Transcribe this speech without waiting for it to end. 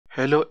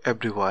Hello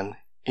everyone,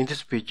 in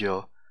this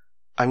video,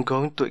 I'm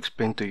going to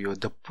explain to you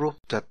the proof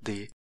that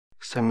the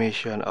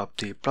summation of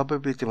the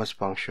probability mass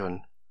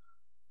function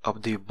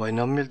of the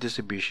binomial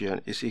distribution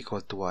is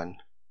equal to 1.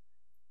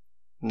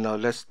 Now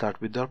let's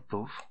start with our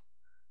proof.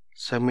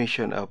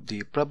 Summation of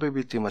the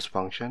probability mass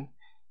function,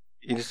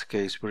 in this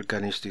case we're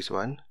gonna use this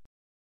one.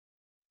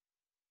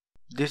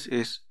 This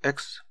is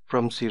x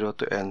from 0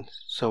 to n,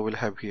 so we'll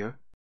have here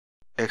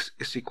x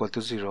is equal to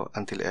 0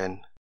 until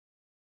n.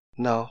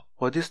 Now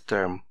for this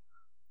term,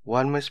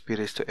 1 minus p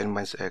raised to n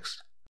minus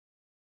x,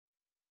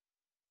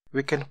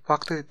 we can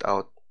factor it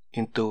out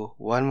into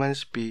 1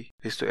 minus p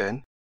raised to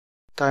n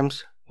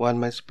times 1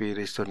 minus p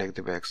raised to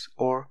negative x,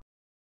 or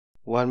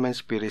 1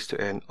 minus p raised to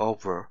n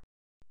over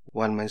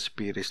 1 minus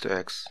p raised to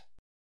x.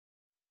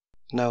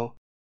 Now,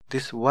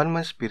 this 1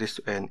 minus p raised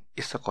to n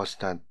is a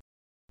constant,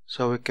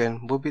 so we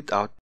can move it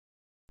out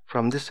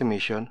from this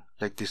summation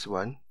like this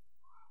one.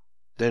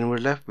 Then we're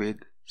left with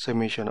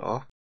summation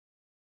of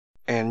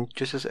n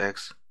chooses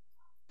x.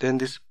 Then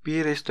this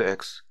p raised to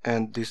x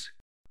and this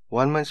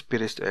 1 minus p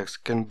raised to x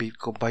can be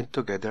combined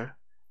together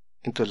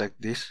into like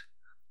this,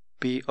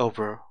 p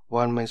over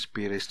 1 minus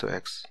p raised to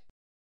x.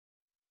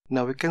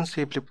 Now we can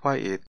simplify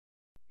it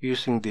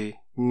using the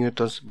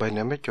Newton's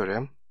binomial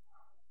theorem,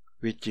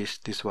 which is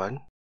this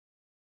one.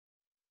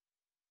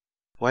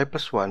 Y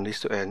plus 1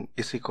 raised to n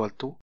is equal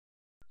to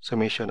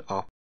summation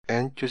of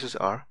n chooses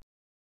r,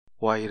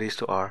 y raised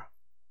to r,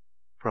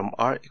 from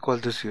r equal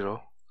to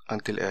 0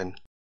 until n.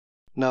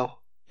 Now,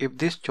 if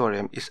this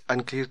theorem is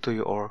unclear to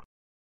you or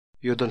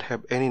you don't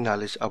have any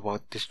knowledge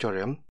about this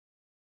theorem,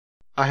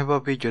 I have a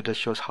video that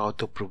shows how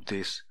to prove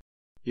this.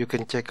 You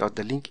can check out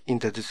the link in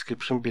the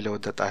description below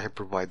that I have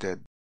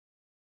provided.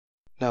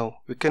 Now,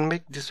 we can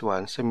make this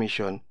one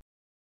summation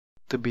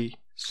to be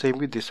same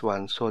with this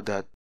one so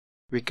that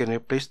we can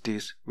replace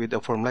this with a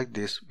form like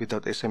this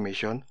without a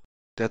summation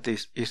that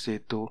is easy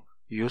to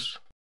use.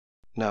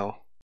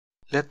 Now,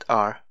 let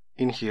r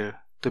in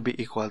here to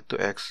be equal to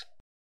x,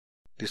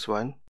 this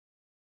one,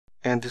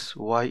 and this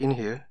y in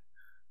here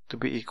to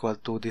be equal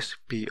to this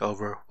p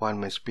over 1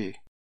 minus p.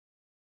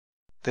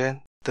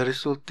 Then the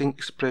resulting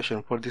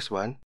expression for this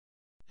one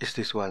is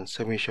this one,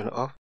 summation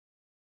of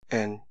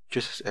n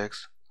chooses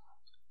x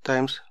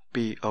times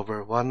p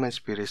over 1 minus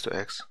p raised to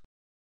x,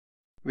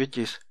 which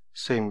is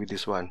same with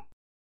this one.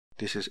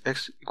 This is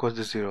x equals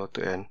to 0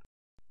 to n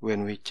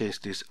when we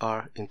change this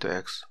r into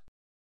x.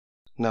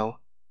 Now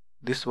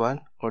this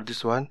one or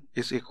this one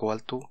is equal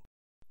to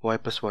y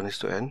plus 1 is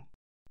to n,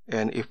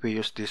 and if we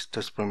use this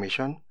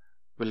transformation,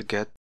 we'll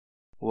get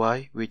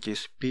y, which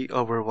is p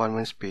over 1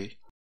 minus p,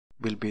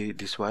 will be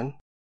this one,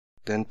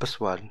 then plus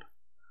 1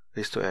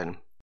 raised to n.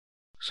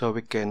 So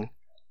we can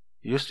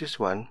use this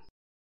one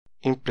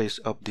in place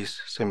of this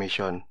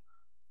summation.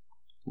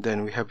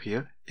 Then we have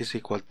here is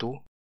equal to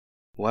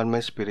 1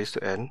 minus p raised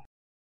to n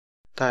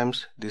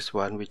times this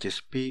one, which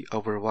is p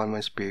over 1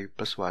 minus p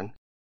plus 1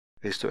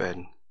 raised to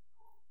n.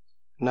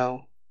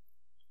 Now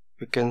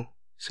we can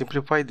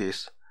simplify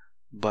this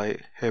by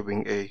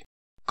having a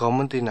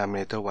common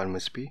denominator 1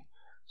 minus p.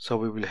 So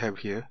we will have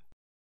here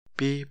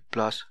p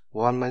plus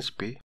 1 minus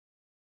p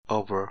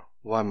over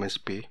 1 minus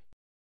p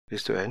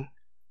raised to n,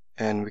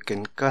 and we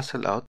can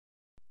cancel out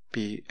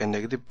p and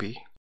negative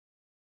p.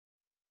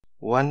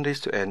 1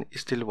 raised to n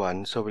is still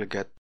 1, so we'll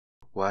get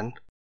 1,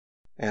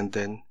 and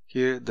then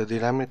here the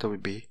denominator will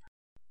be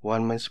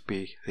 1 minus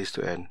p raised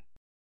to n.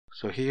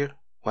 So here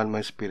 1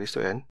 minus p raised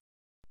to n,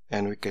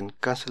 and we can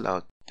cancel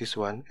out this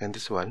one and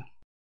this one,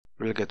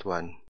 we'll get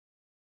 1.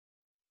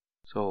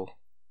 So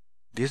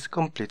this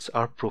completes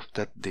our proof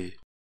that the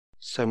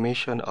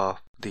summation of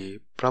the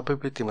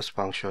probability mass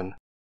function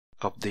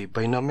of the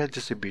binomial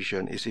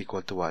distribution is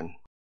equal to 1.